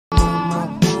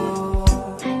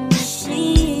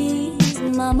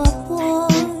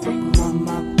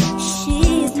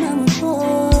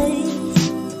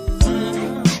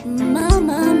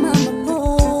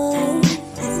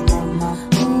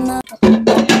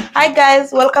Hi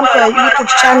guys, welcome to our YouTube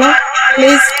channel.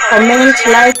 Please comment,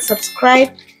 like, subscribe,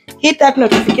 hit that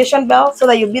notification bell so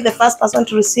that you'll be the first person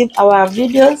to receive our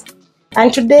videos.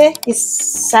 And today is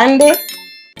Sunday,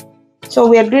 so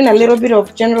we are doing a little bit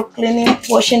of general cleaning,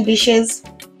 washing dishes.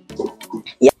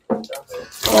 Yeah.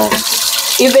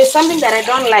 If there's something that I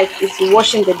don't like, it's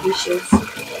washing the dishes,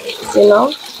 you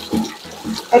know,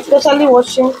 especially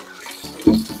washing.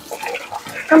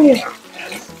 Come here.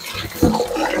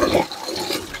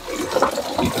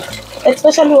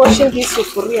 Especially washing these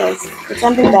sufurias. It's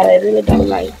something that I really don't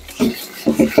like.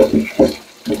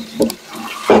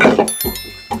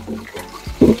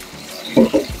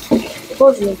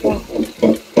 Pause me down.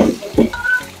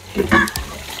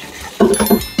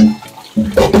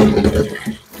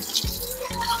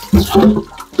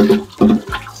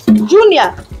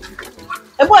 Junior,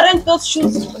 I go arrange those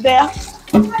shoes there.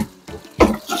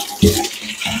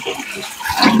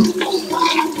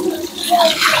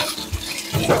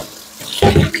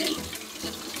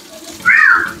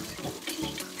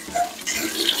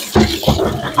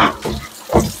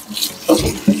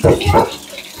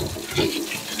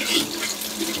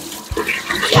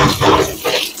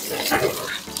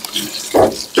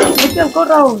 You can go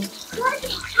down.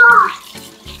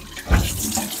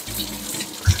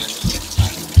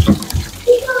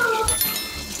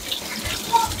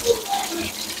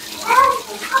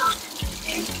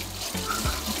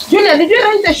 Junior, did you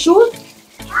arrange the shoes?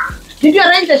 Did you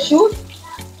arrange the shoes?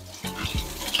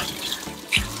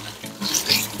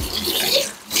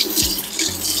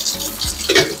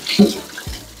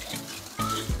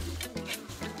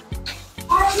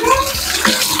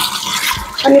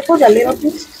 Can you put a little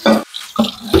bit?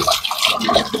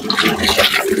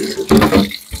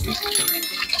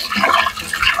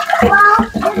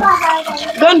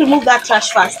 Don't remove that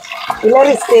trash first. You let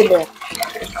it stay there.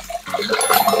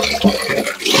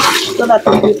 So that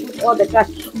we put all the trash.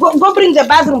 Go bring the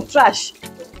bathroom trash.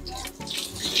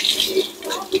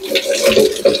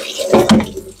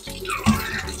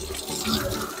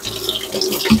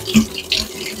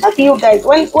 Okay, you guys,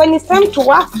 when it's time to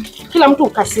work,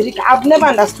 I've never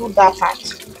understood that part.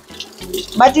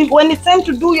 But when it's time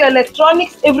to do your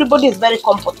electronics, everybody is very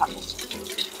comfortable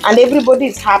and everybody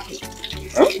is happy.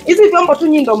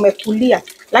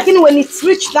 Like when it's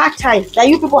reached that time that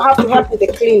you people have to help with the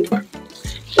cleaning,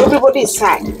 everybody is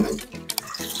sad.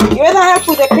 You either help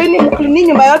with the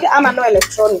cleaning by no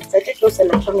electronics. I take those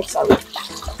electronics away.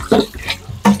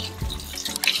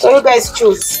 So you guys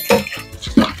choose.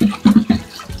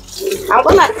 I'm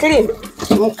gonna clean.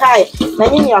 Electronics.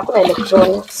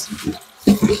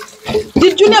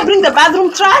 Did Junior bring the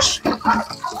bathroom trash?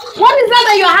 What is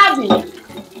that you're having?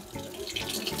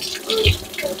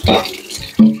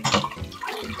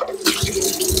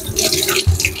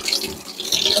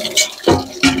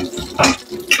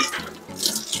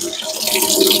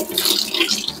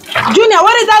 Junior,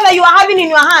 what is that you are having in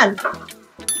your hand?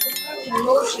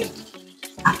 Lotion.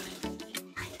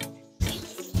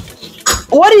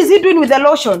 What is he doing with the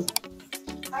lotion?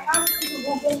 I asked him to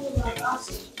go get me my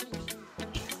acid.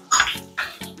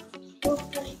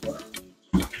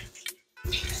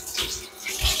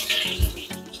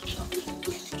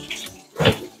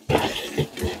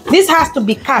 This has to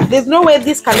be cut. There's no way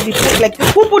this can be put like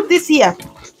this. Who put this here?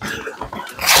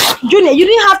 Junior, you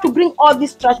didn't have to bring all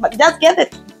this trash, but just get the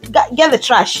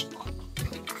trash.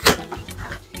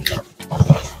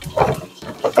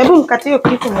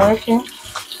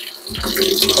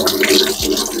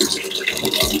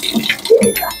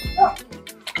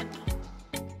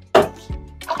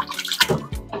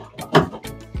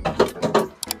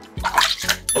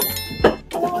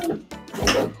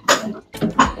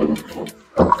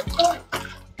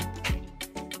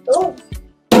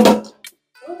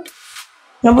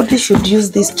 Nobody should use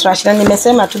this trash. And this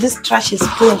trash is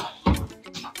clean.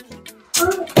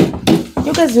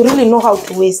 You guys really know how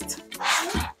to waste.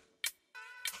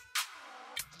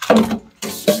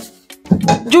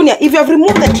 Junior, if you have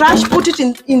removed the trash, put it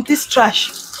in this trash.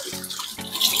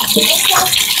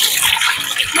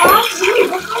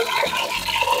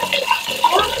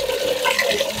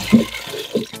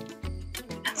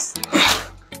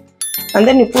 And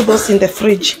then you put those in the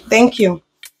fridge. Thank you.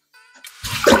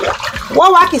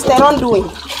 What work is Tyrone doing?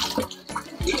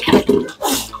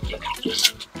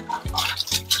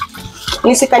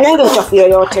 Nisikanyange uchafu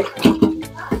yoyote.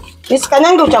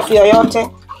 Nisikanyange uchafu yoyote.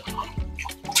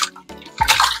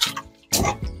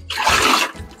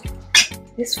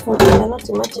 This food, I cannot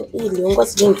imagine ili ungo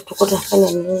sijui tukota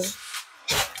fanya nini.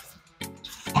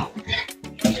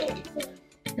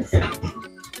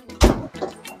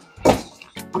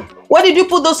 Where did you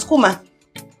put those skuma?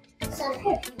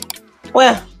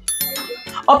 Where?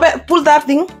 Open, pull that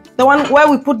thing, the one where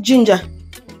we put ginger,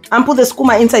 and put the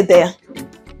skuma inside there.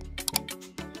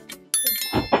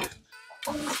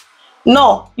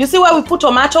 No, you see where we put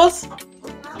tomatoes?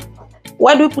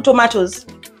 Where do we put tomatoes?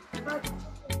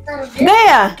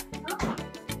 There.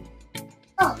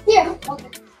 Oh, here. Okay.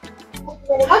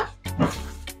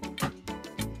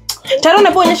 Taro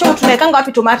nepo onyesha tunawekanga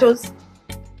wapi tomatoes?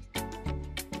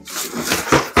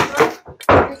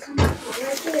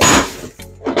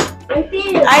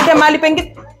 Aite mali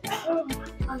pengi.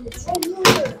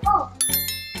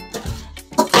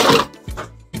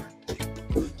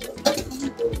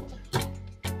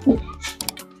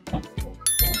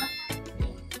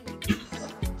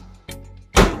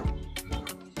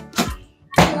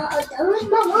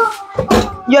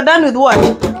 You're done with what?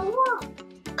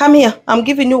 Come here. I'm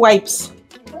giving you wipes.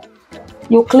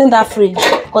 You clean that fridge.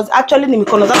 Because actually ni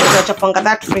mikono zako zinachafanga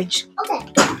that fridge. Okay.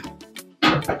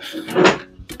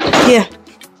 Here.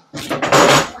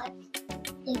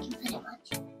 Thank you very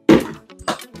much.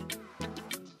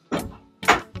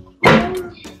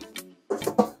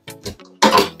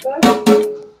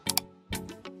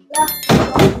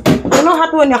 You know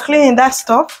how to when you're cleaning that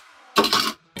stuff?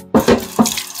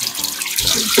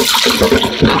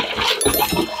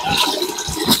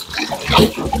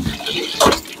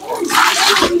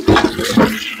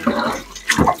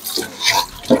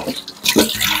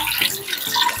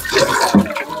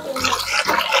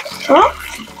 Huh?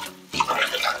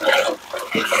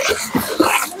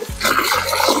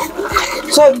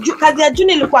 So kazi ya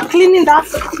Juni ilikuwa cleaning that,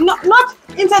 not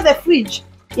inside the fridge.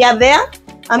 Yeah, there,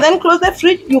 and then close the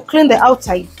fridge. You clean the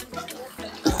outside,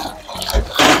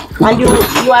 and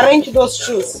you arrange those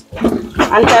shoes.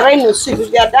 And Terrain will sweep.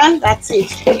 If they are done, that's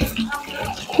it.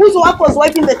 Whose work was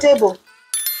wiping the table?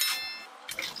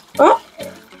 Huh?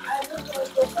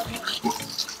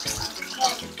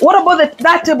 What about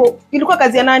that table? Ilikuwa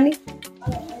kazi ya nani?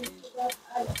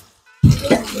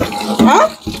 Huh?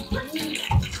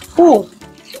 Who?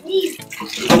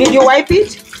 Did you wipe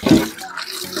it?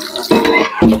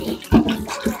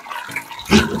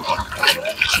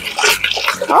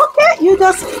 Okay, you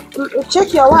just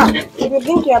check your work. If you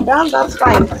think you're done, that's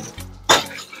fine.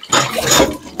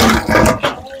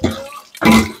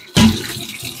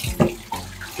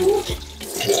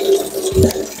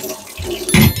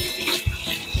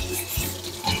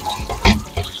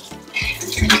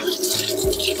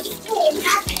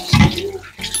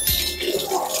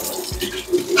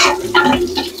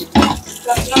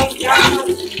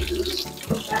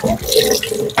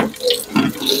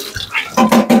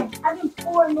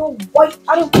 No white.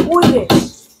 I don't pour it.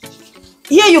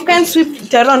 Here you can sweep,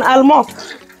 Teron. I'll mop.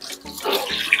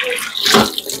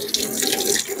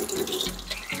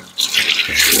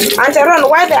 And Teron,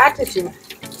 why the attitude?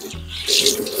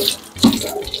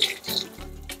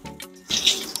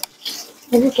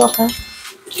 Is it okay?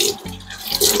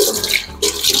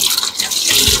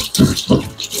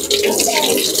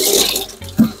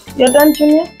 You're done,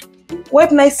 Junior?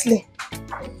 Wipe nicely.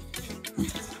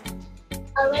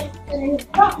 I like the new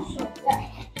box.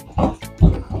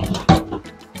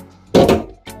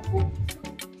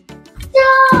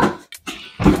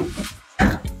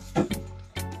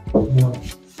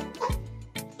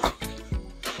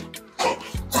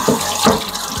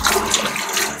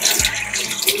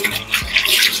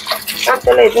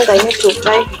 Actually, I think I need to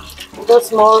buy those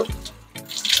small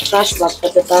trash bags for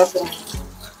the bathroom.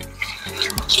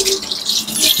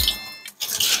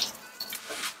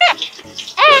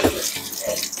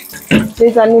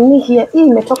 There's a nini here. Hii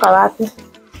imetoka wapi?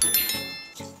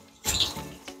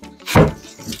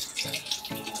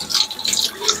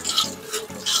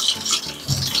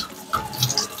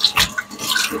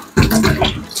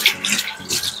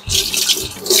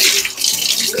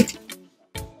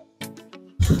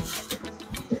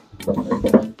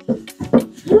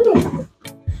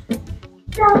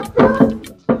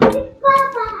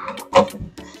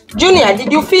 Junior,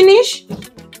 did you finish?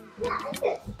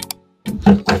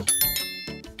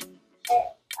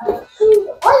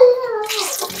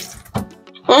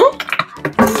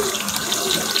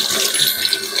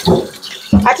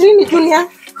 Atini Junior.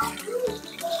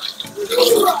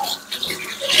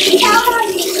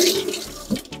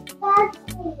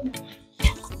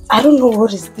 I don't know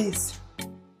what is this.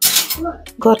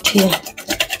 Got here.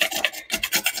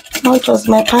 No, it was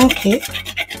my pancake.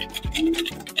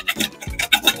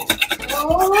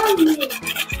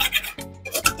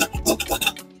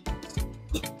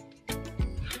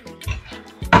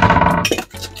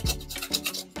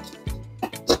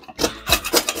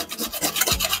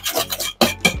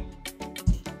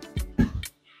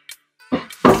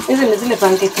 Hizi ni zile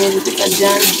pancake nilipika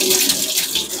jana.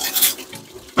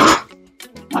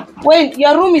 Wait,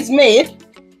 your room is made?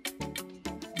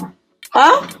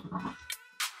 Huh?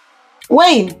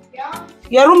 Wayne, Yeah,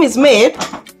 your room is made?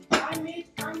 I made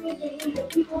the room. The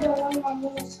people don't want my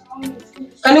room, so I'm gonna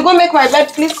finish. Can you go make my bed,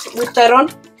 please, with Tyrone?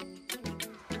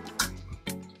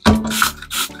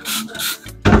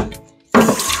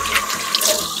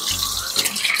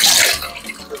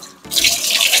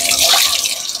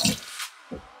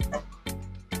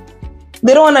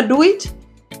 They don't want to do it?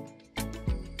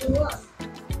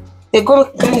 They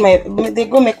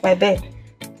go make my bed.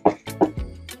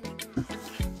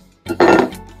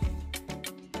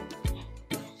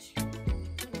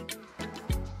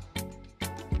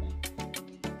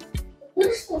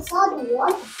 This is how the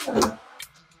water.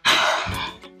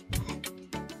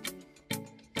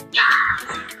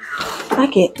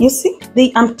 Okay, you see,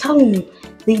 I'm telling you,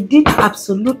 they did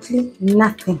absolutely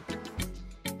nothing.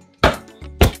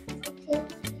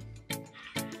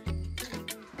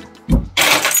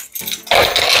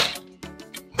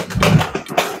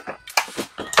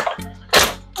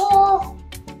 Oh.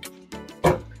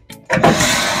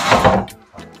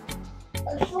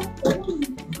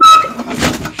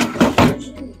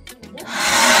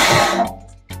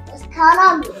 Let's count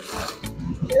on me.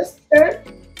 Just third.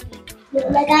 Look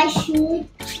like I should.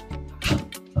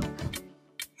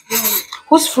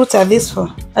 Whose fruits are these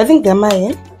for? I think they're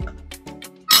mine.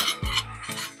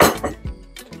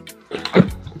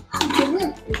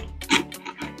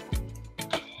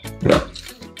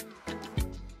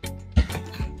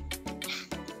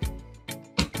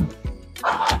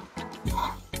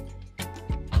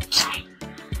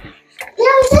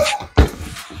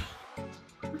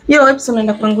 Yo, wipes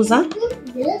unaenda kupanguza?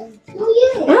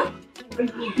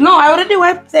 No, I already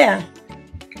wiped there.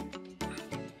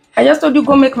 I just told you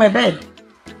go make my bed.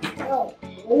 Oh,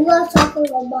 we were talking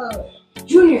about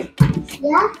Junior,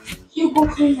 yeah. you go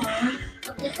clean my room.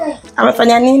 Okay,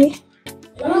 Amefanya nini?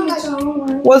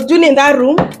 good. Was June in that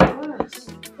room?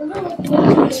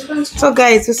 So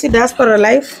guys, you see diaspora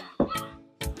life?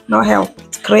 No help.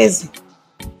 It's crazy.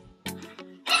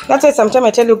 That's why sometimes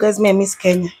I tell you guys, I miss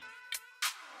Kenya.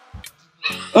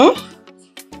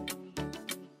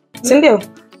 Cindy,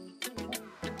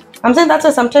 I'm saying that's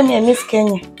why sometimes I miss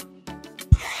Kenya.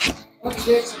 What's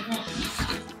there to know?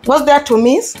 What's there to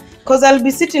miss? Because I'll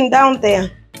be sitting down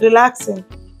there, relaxing.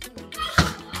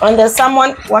 And there's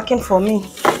someone working for me.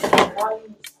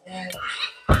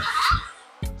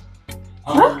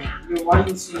 Why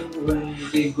you seeing when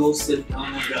they go sit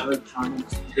down on the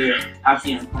electronics, they're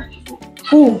happy and comfortable?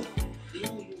 Who?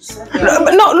 You said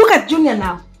that. No, look at Junior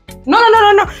now. No.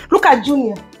 Look at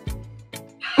Junior.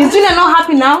 Is Junior not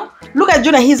happy now? Look at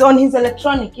Junior. He's on his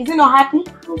electronic. Is he not happy?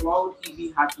 But why would he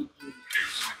be happy?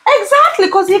 Exactly,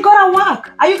 because he gotta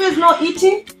work. Are you guys not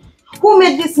eating? Who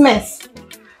made this mess?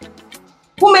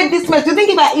 Who made this mess? Do you think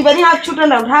if I didn't have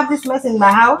children, I would have this mess in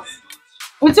my house?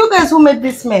 It's you guys who made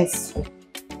this mess.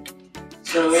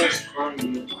 So it's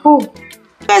funny. Who?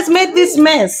 You guys made this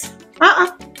mess.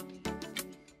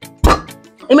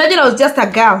 Imagine I was just a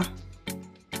girl.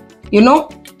 You know?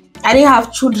 I didn't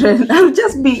have children. I'll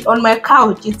just be on my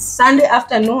couch. It's Sunday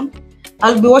afternoon.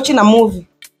 I'll be watching a movie.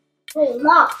 Hey,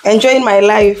 Mom. Enjoying my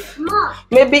life. Mom.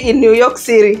 Maybe in New York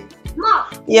City. Mom.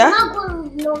 Yeah? I'm not going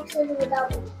to New York City without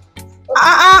me.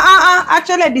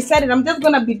 Actually, I decided I'm just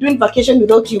gonna be doing vacation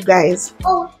without you guys.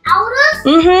 Oh, without us?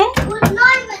 Mm-hmm. We're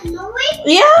not even knowing?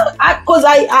 Yeah, because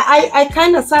I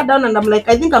kind of sat down and I'm like,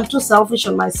 I think I'm too selfish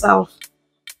on myself.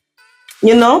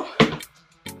 You know?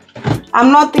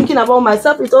 I'm not thinking about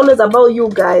myself. It's always about you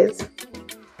guys.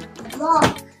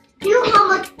 Mom, do you know how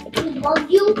much we love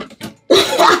you?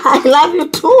 I love you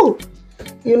too.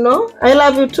 You know? I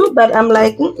love you too, but I'm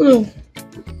like,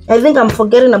 I think I'm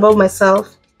forgetting about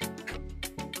myself.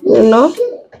 You know?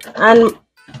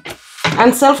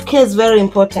 And self-care is very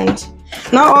important.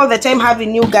 Not all the time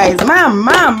having you guys. Mom.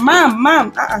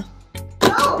 No.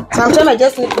 Sometimes I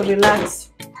just need to relax.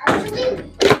 Actually,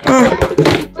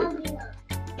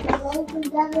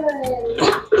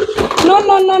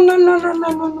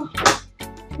 No.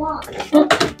 Mom.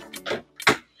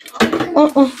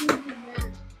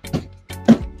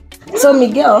 So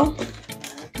Miguel,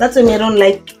 that's when I don't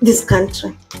like this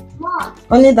country. Mom,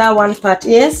 Only that one part.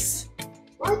 Yes.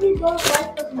 why do you don't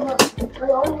like us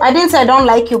much? I didn't say I don't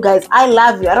like you guys. I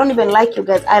love you. I don't even like you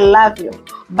guys. I love you.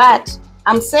 But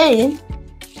I'm saying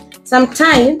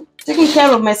sometimes taking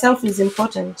care of myself is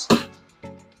important.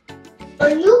 Are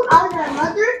you our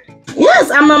mother? Yes,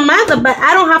 I'm a mother, but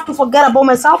I don't have to forget about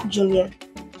myself, Junior.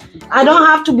 I don't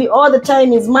have to be all the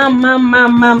time is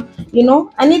mom. You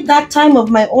know, I need that time of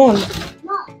my own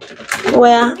Mom.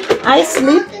 where I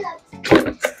sleep,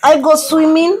 I go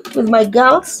swimming with my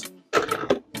girls.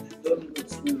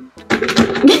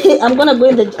 Me, I'm gonna go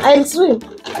in the. I'll swim.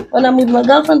 When I'm with my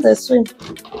girlfriends, I swim.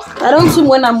 I don't swim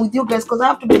when I'm with you guys because I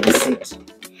have to babysit.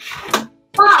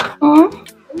 Mom,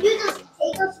 you just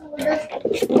take us with us.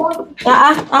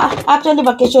 Actually,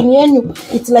 vacation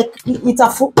yenyu, it's like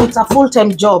it's a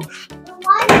full-time job.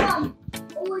 Why, Mom?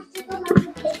 We take us on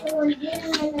vacation when you're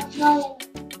in the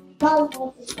Mom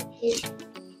vacation.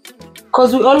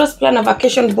 Because we always plan a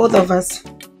vacation, both of us.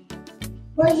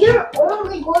 But you're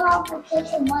only going on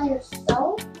vacation by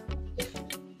yourself?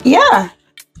 Yeah.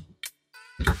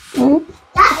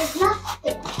 That is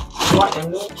nothing. What?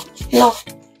 No.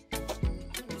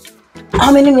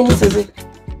 How many minutes is it?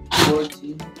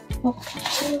 14.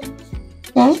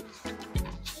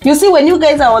 You see, when you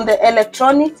guys are on the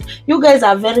electronics, you guys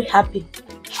are very happy.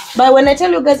 But when I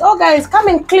tell you guys, oh guys, come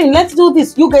and clean, let's do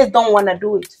this, you guys don't want to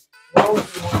do it. Why would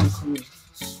you want to clean?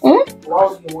 Why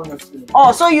would you want to clean?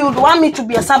 Oh, so you'd want me to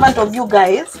be a servant of you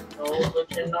guys? No,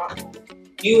 but you're not.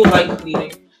 You like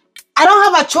cleaning. I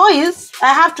don't have a choice.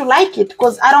 I have to like it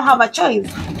because I don't have a choice.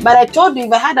 But I told you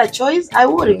if I had a choice, I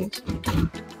wouldn't.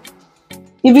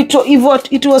 If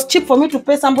it was cheap for me to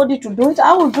pay somebody to do it,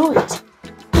 I will do it.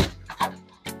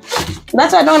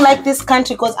 That's why I don't like this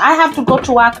country, because I have to go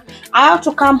to work, I have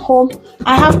to come home,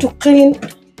 I have to clean.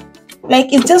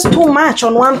 Like, it's just too much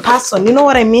on one person. You know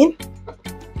what I mean?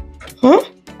 Okay.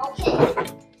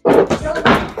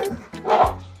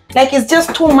 Like, it's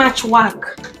just too much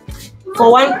work for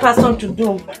one person to do.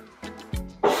 You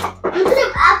could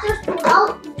have asked us to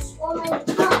help you so many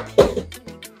times.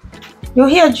 You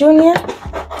hear, Junior?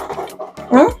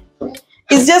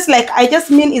 It's just like, I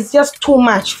just mean it's just too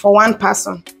much for one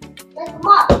person. Like,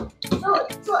 Mom,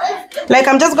 so if Like,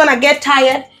 I'm just gonna get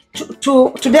tired.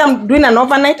 Today I'm doing an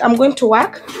overnight. I'm going to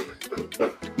work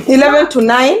 11 to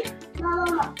 9.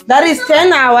 no. That is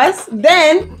 10 hours.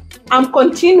 Then I'm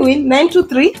continuing 9 to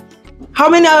 3. How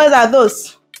many hours are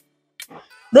those?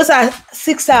 Those are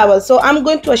 6 hours. So I'm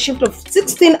going to a shift of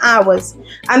 16 hours.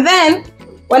 And then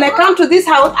when I come to this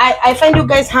house, I find you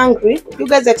guys hungry. You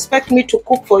guys expect me to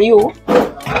cook for you.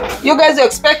 You guys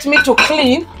expect me to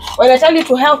clean. When I tell you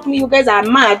to help me, you guys are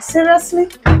mad. Seriously?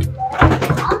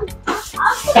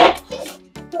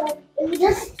 You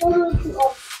just told me to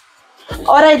go.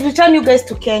 Alright, return you guys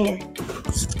to Kenya.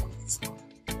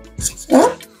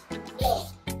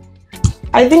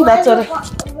 I think that's what.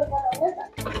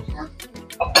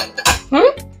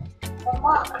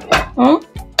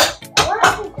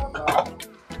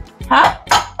 Huh?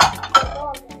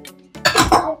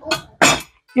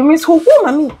 You miss who,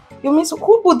 mommy? You miss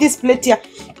who put this plate here?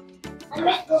 I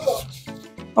met Google.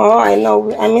 Oh, I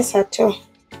know. I miss her too.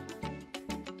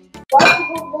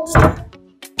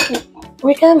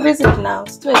 We can't visit now.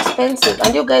 It's too expensive.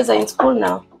 And you guys are in school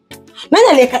now.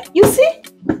 You see?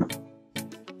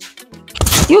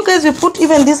 You guys will put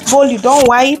even this bowl, you don't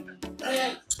wipe.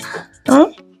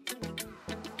 You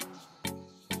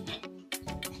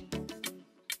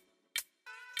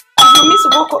miss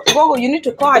Gogo, you need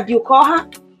to call her. Do you call her?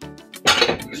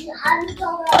 Have you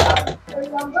told her her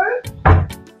number?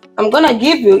 I'm gonna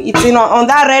give you. It's on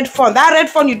that red phone. That red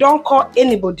phone, you don't call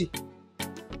anybody.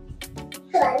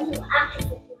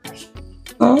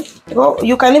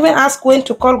 You can even ask when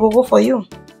to call Gogo for you.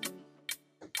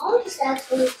 I'll just ask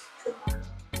for it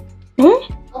tomorrow.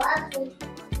 I'll ask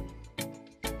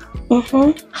for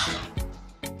it.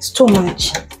 It's too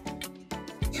much.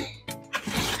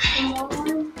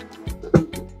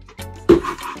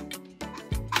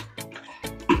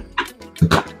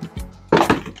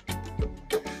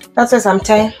 That's why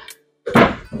sometimes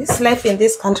this life in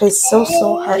this country is so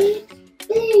hard.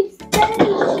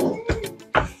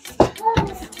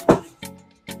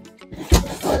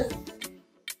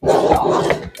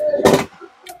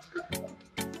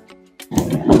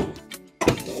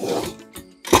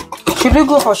 Should we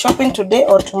go for shopping today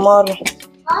or tomorrow?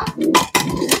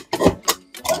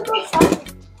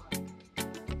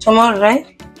 Tomorrow,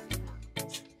 right?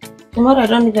 Tomorrow I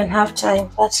don't even have time,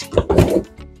 but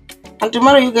and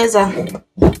tomorrow you guys are.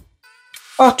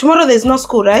 Oh, tomorrow there's no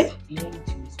school, right?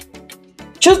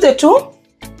 Tuesday too?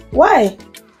 Why?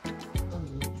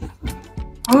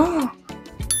 Oh.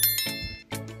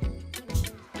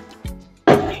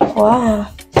 Wow.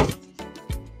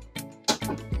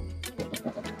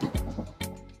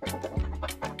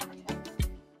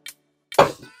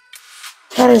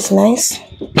 That is nice.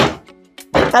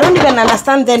 I don't even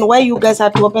understand then why you guys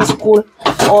had to open school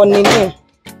on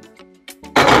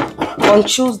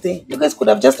Tuesday. You guys could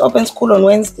have just opened school on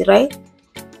Wednesday, right?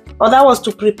 Or that was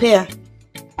to prepare.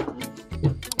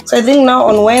 So I think now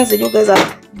on Wednesday you guys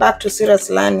are back to serious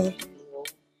learning.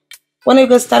 When are you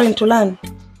guys starting to learn?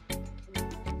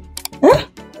 Huh?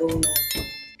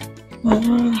 Oh,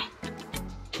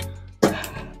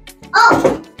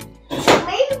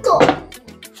 mango.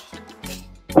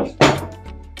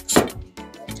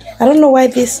 I don't know why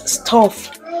this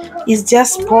stuff is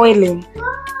just spoiling.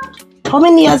 How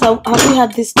many years have we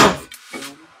had this stuff?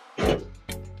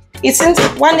 It's since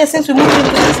 1 year since we moved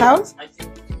into this house. I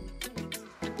think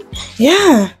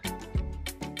Yeah,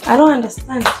 I don't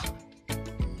understand.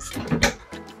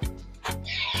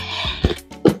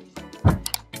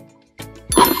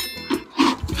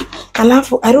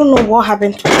 Alafu, I don't know what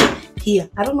happened to it here.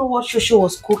 I don't know what Shushu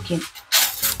was cooking.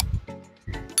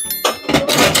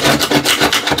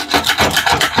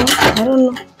 I don't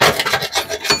know.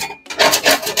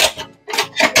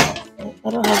 I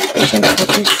don't have patience for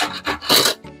this.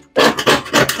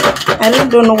 I really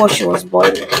don't know what she was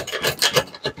boiling.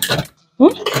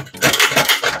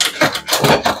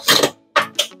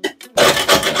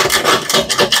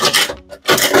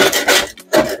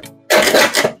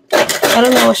 I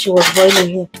don't know what she was boiling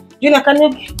here. Junior, can you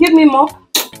give me more?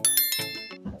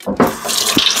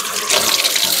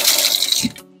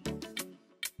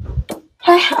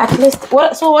 At least.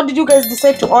 What? So what did you guys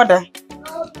decide to order?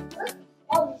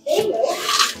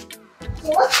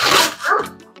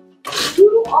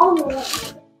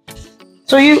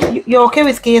 So you're okay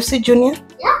with KFC, Junior?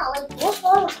 Yeah, like what's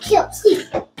wrong with KFC?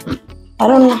 I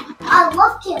don't know. I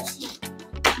love KFC.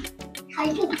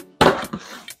 I do.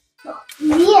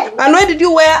 Yeah. And why did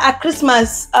you wear a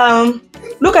Christmas?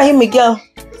 Look at him, Miguel.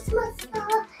 Christmas.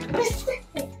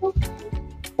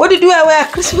 What did you wear a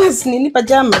Christmas nini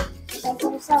pajama?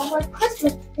 Christmas.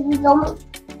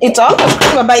 It's almost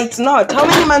Christmas, but it's not. How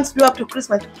many months do you have to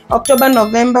Christmas? October,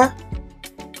 November.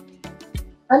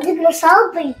 I'm gonna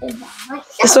celebrate it myself.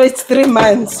 So it's 3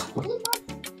 months.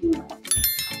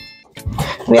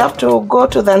 We have to go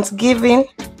to Thanksgiving.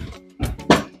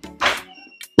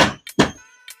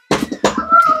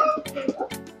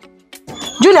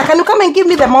 Junior, can you come and give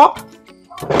me the mop?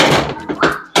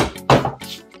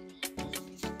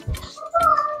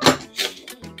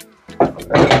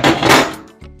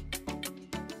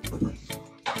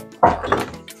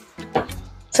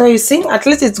 So you see, at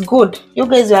least it's good. You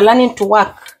guys are learning to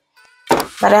work.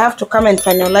 But I have to come and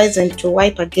finalize and to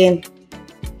wipe again.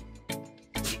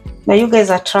 But you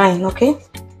guys are trying, okay?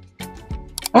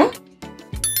 Huh?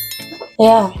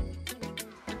 Yeah.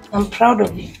 I'm proud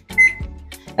of you.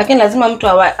 Lakini lazima mtu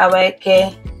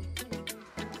aweke.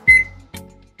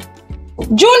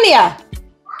 Junior!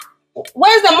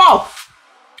 Where's the mop?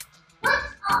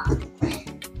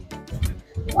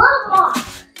 One more.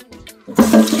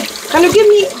 Can you give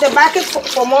me the bucket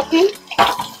for mopping?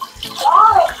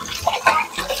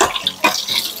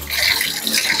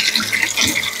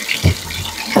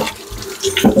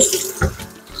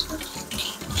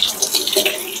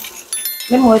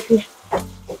 Let me wipe it.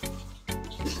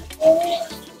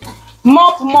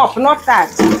 Mop, not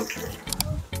that.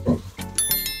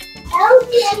 I don't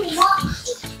see any more.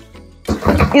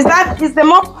 Is the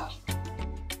mop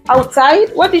outside?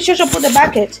 What did Shosho put the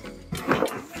bucket?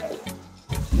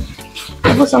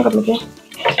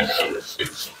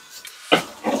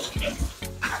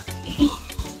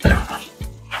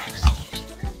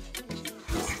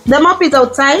 The mop is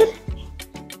outside.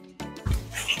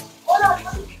 Hold on,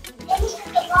 let me get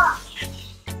the box.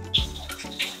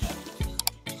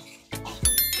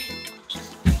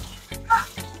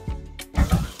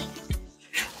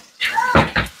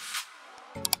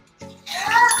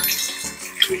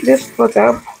 Just put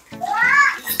up.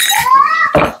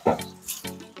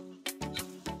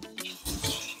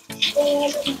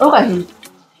 Okay.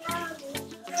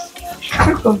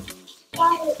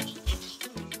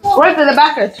 Where's the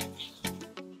bucket?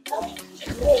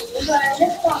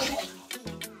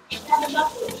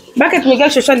 Bucket Miguel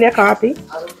Shosho aliweka wapi?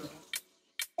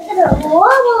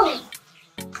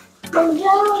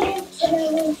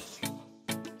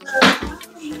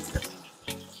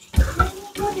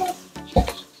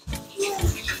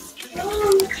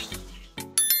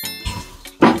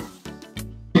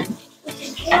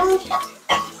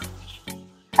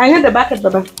 I need the bucket,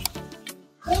 Baba.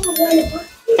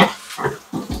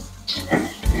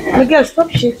 Miguel, stop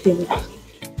shaking.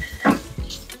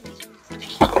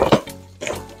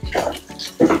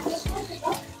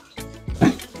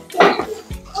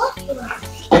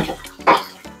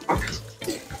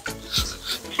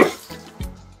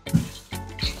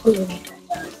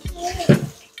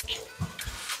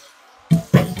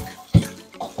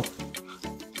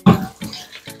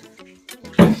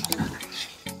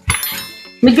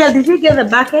 Miguel, did you get the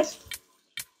bucket?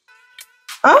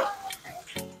 Huh?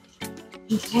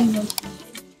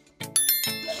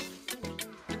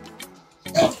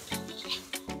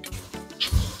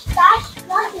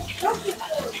 That's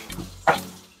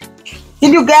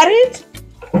Did you get it?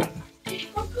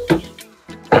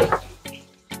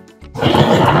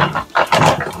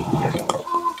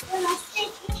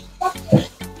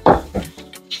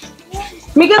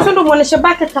 Miguel, sendo muoneshe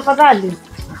bucket tafadhali.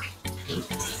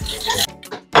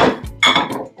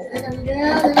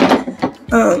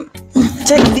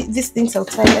 Take these things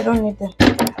outside. I don't need them.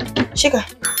 Shika.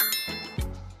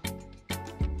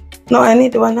 No, I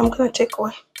need one. I'm gonna take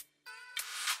one.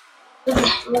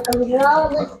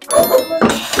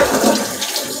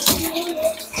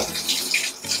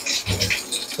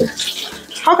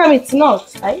 How come it's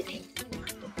not, right?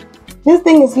 This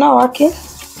thing is not working.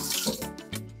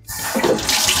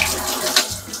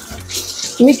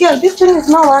 Miguel, this thing is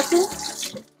not working.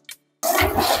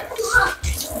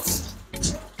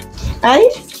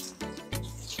 Right?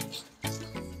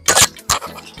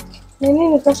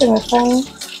 Nini sasa imefanya?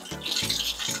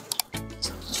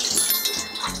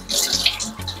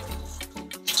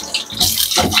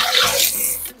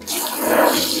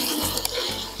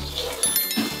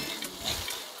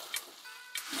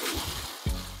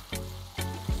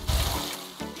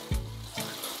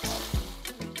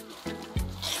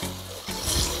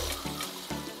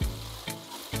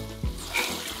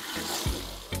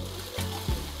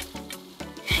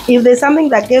 If there's something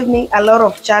that gave me a lot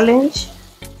of challenge,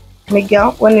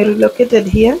 Miguel, when he relocated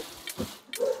here,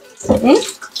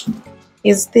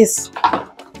 is this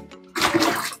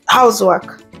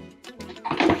housework.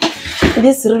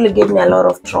 This really gave me a lot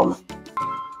of trauma.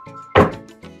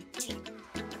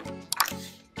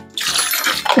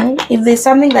 If there's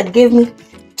something that gave me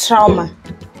trauma,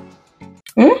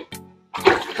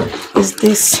 is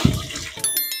this.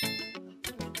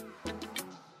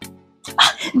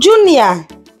 Junior,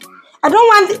 I don't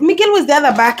want Miguel with the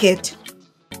other bucket.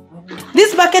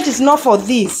 This bucket is not for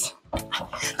this.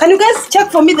 Can you guys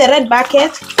check for me the red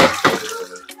bucket?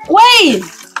 Wayne!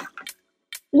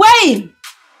 Wayne!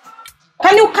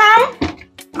 Can you come?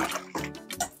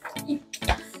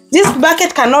 This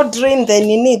bucket cannot drain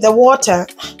the water.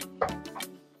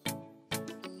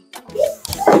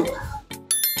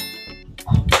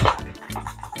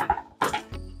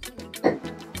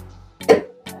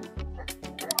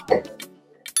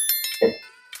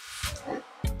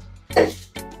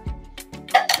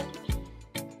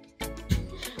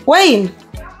 Wayne,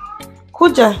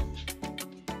 kuja.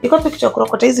 Iko wapi kitu ya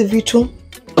kurokota hizi vitu?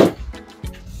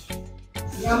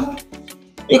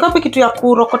 Iko wapi kitu ya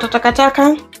kurokota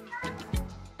takataka?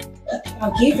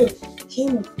 I'll give it.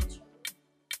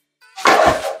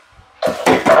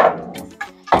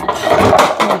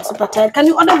 I'm super tired. Can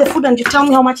you order the food and you tell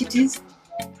me how much it is?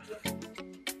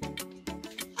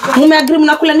 Mumeagree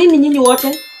mnakula nini nyinyi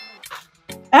wote?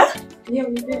 Huh? Yeah,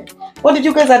 we did. What did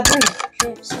you guys agree?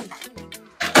 KFC.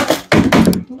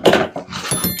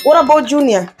 What about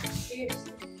Junior?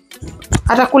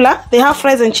 Atakula? They have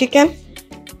fries and chicken,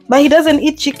 but he doesn't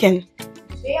eat chicken.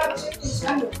 They have chicken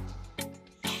sandwich.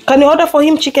 Can you order for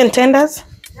him chicken tenders?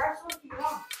 That's what you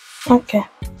want. Okay.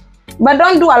 But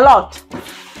don't do a lot.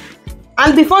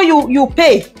 And before you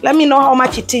pay, let me know how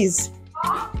much it is.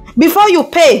 Before you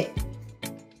pay.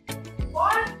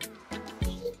 What?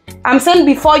 I'm saying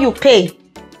before you pay.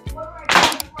 What do I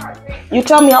do before I pay? You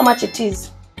tell me how much it is.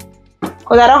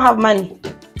 Because I don't have money.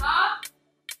 Huh?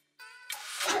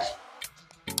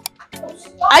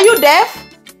 Are you deaf?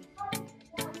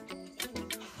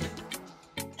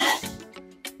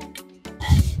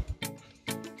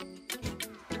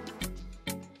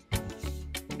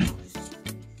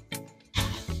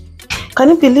 Can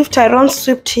you believe Tyrone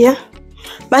swept here?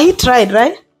 But he tried,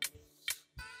 right?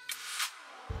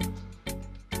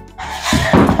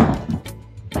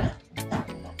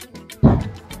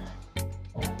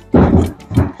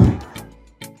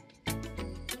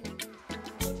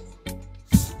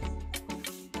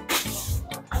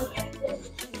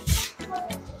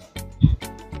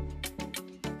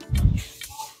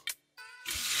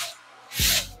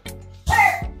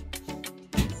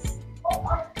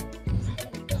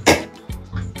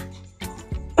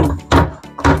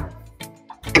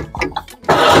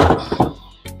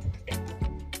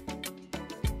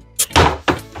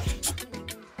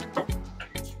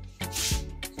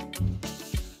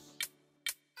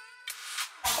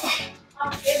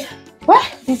 What?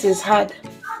 This is hard.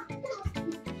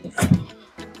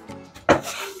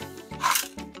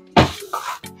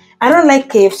 I don't like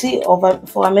KFC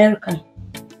for American.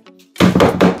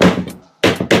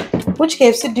 Which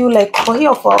KFC do you like? For here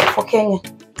or for Kenya?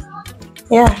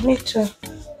 Yeah, me too.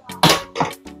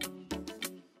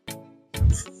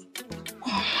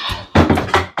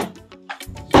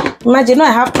 Imagine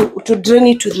I have to drain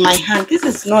it with my hand. This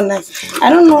is not nice. I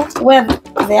don't know where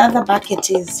the other bucket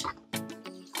is.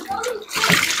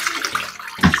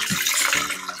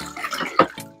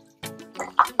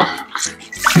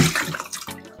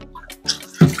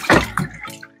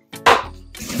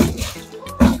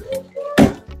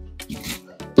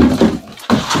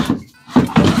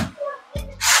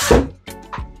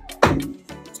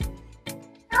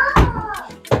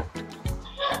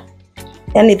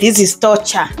 And this is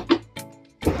torture.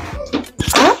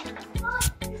 Huh?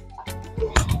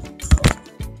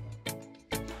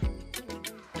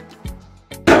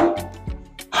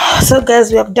 So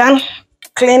guys, we have done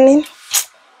cleaning.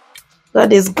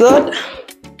 God is good.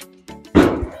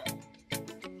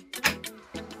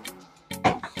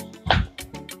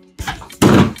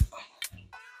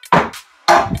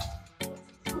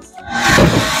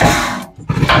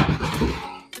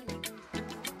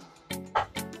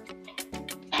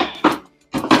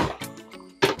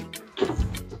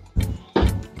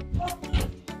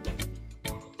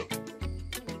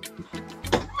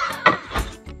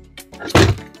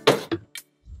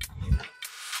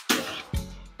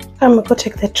 I'm gonna go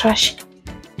take the trash.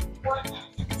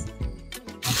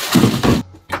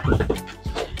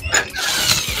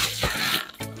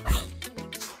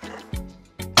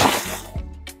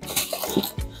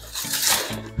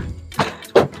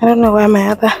 I don't know where my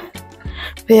other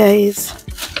pair is.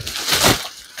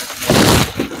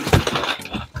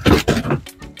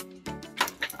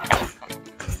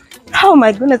 Oh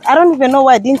my goodness, I don't even know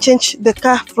why I didn't change the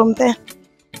car from there.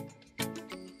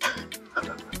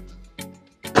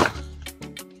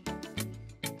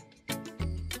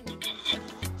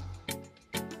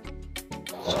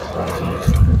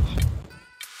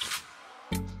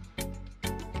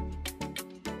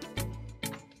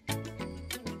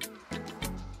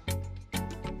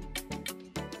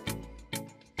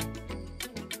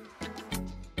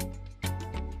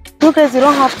 You guys, you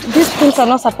don't have to, these things are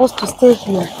not supposed to stay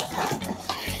here.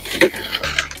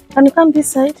 Can you come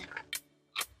this side?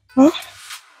 Huh?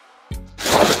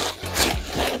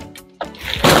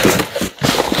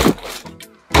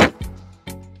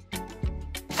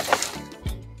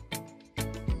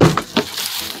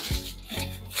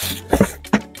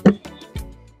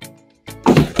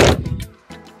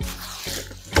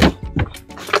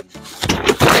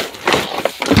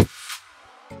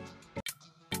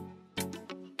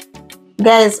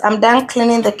 Guys, I'm done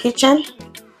cleaning the kitchen.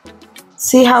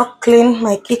 See how clean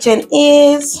my kitchen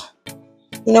is.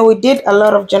 You know, we did a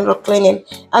lot of general cleaning.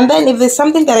 And then if there's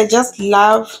something that I just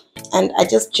love and I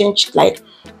just changed like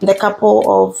the couple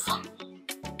of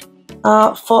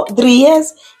for 3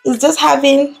 years, is just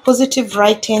having positive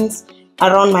writings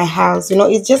around my house. You know,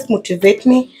 it just motivates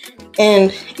me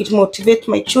and it motivates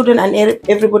my children and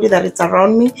everybody that is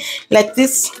around me. Like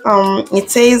this,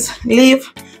 it says,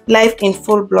 live life in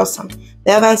full blossom.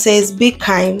 The other one says, be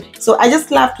kind. So I just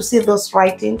love to see those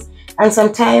writings. And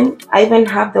sometimes I even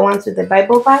have the ones with the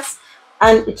Bible verse.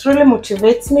 And it really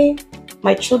motivates me,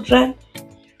 my children,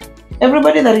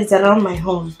 everybody that is around my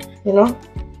home, you know.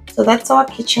 So that's our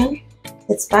kitchen.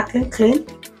 It's sparkling clean.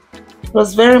 It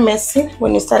was very messy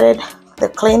when you started the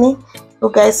cleaning. You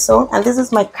guys saw. And this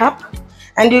is my cup.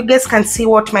 And you guys can see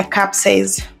what my cup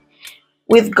says.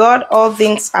 With God, all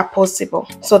things are possible.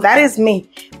 So that is me.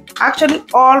 Actually,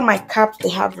 all my cups, they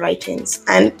have writings.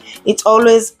 And it's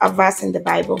always a verse in the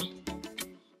Bible.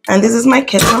 And this is my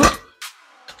kettle.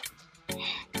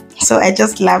 So I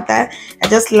just love that. I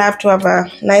just love to have a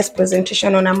nice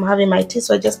presentation when I'm having my tea.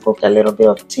 So I just cooked a little bit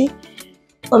of tea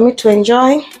for me to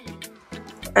enjoy.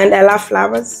 And I love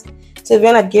flowers. So if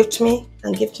you want to gift me,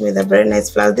 and gift me the very nice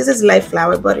flower. This is live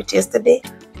flower. I bought it yesterday.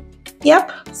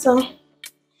 Yep. So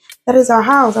that is our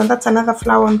house. And that's another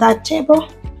flower on that table.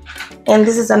 And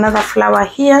this is another flower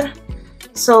here.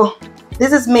 So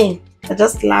this is me. I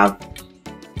just love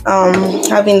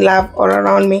having love all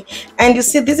around me. And you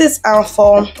see, this is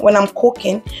for when I'm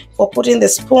cooking, for putting the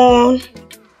spoon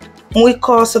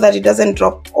mwiko so that it doesn't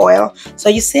drop oil. So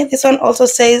you see, this one also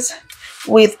says,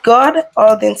 with God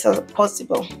all things are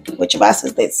possible. Which verse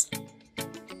is this?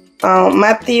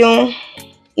 Matthew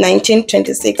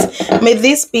 19:26. May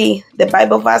this be the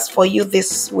Bible verse for you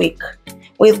this week.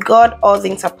 With God, all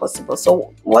things are possible.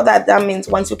 So what that means,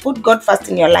 once you put God first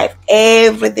in your life,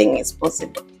 everything is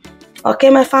possible. Okay,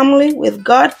 my family, with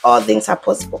God, all things are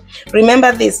possible.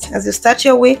 Remember this, as you start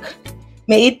your week,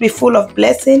 may it be full of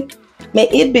blessing, may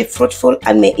it be fruitful,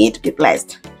 and may it be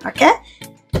blessed. Okay?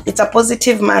 It's a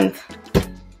positive month.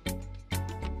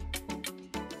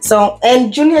 So,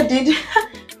 and Junior did,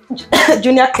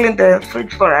 Junior cleaned the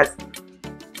fridge for us.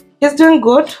 He's doing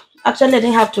good. Actually, I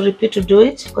didn't have to repeat to do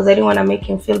it because I didn't want to make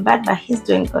him feel bad, but he's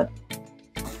doing good.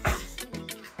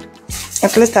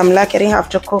 At least I'm lucky I didn't have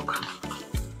to cook.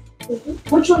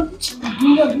 Which one?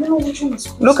 You know which one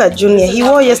is Look at Junior. He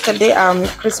wore yesterday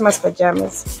Christmas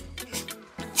pajamas.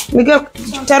 Miguel,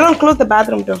 Tyrone, close the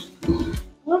bathroom door.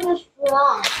 What is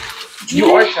wrong?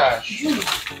 You are trash. You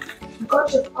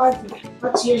got your party.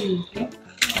 What's your name? Okay?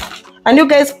 And you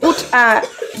guys put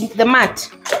the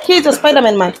mat. Here is a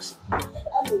Spider-Man mat.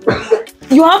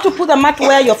 You have to put the mat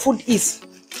where your food is.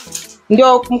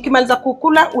 Ndio mkimaliza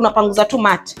kukula unapanguza tu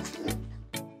mat.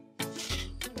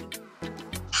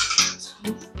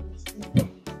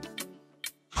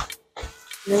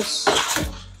 Yes.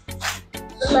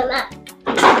 Mama.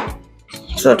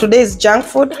 So today is junk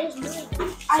food.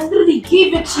 I literally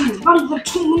gave it to you. Not even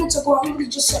 2 minutes ago. I literally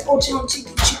just said, oh, tell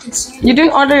chicken sandwich. You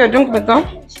didn't order your drink, Miguel?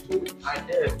 I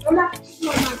did.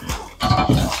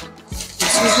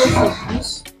 This is your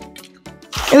fries.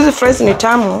 This is fries in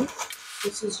tamu.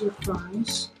 This is your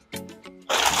fries.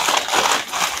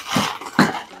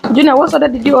 Junior, what order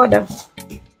did you order?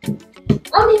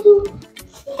 Only two.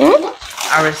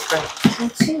 I respect.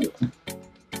 That's it.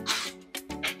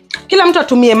 Kila mtu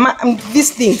atumie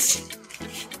these things.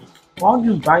 Why would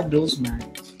you buy those, man?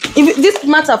 If this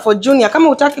mats are for Junior, kama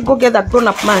utaki, go get a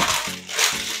grown-up mat.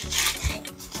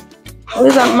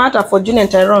 These are matter for Junior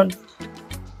and Tyrone.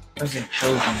 Those are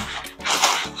children.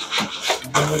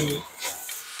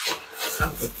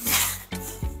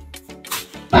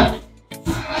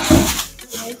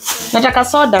 Nataka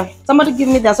soda. Somebody give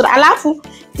me the soda. Alafu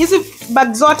hizi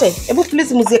bag zote, hebu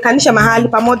please mziekanisha mahali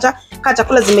pamoja kama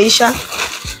chakula zimeisha.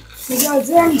 Miguel, is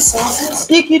there any sauces?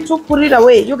 Hii kitu, put it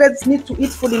away. You guys need to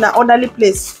eat food in an orderly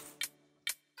place.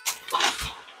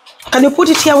 Can you put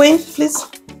it here, Wayne, please?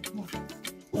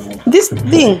 This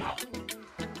thing,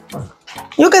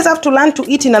 you guys have to learn to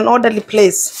eat in an orderly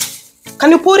place.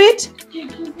 Can you put it? Give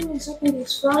me a second.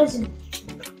 It's fries in.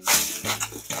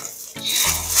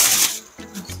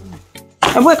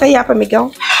 Hebu weka hii hapa,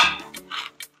 Miguel.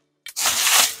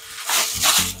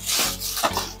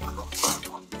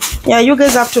 Yeah, you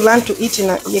guys have to learn to eat in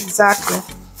a, exactly.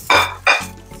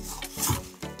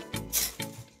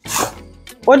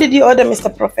 What did you order,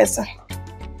 Mr. Professor?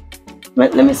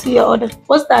 Let me see your order.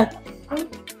 What's that?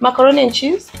 Macaroni and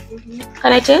cheese?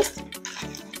 Can I taste?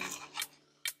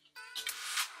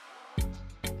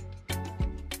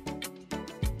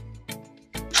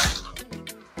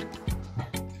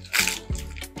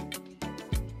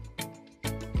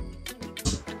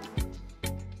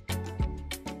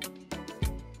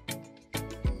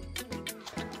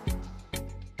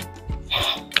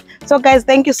 So guys,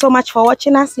 thank you so much for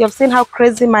watching us. You have seen how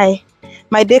crazy my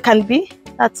day can be.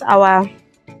 That's our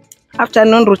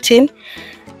afternoon routine.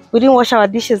 We didn't wash our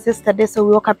dishes yesterday, so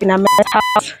we woke up in a mess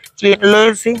house. It's been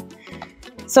lazy.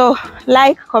 So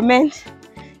like, comment,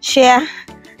 share,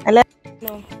 and let me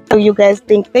know what you guys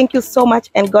think. Thank you so much,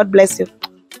 and God bless you.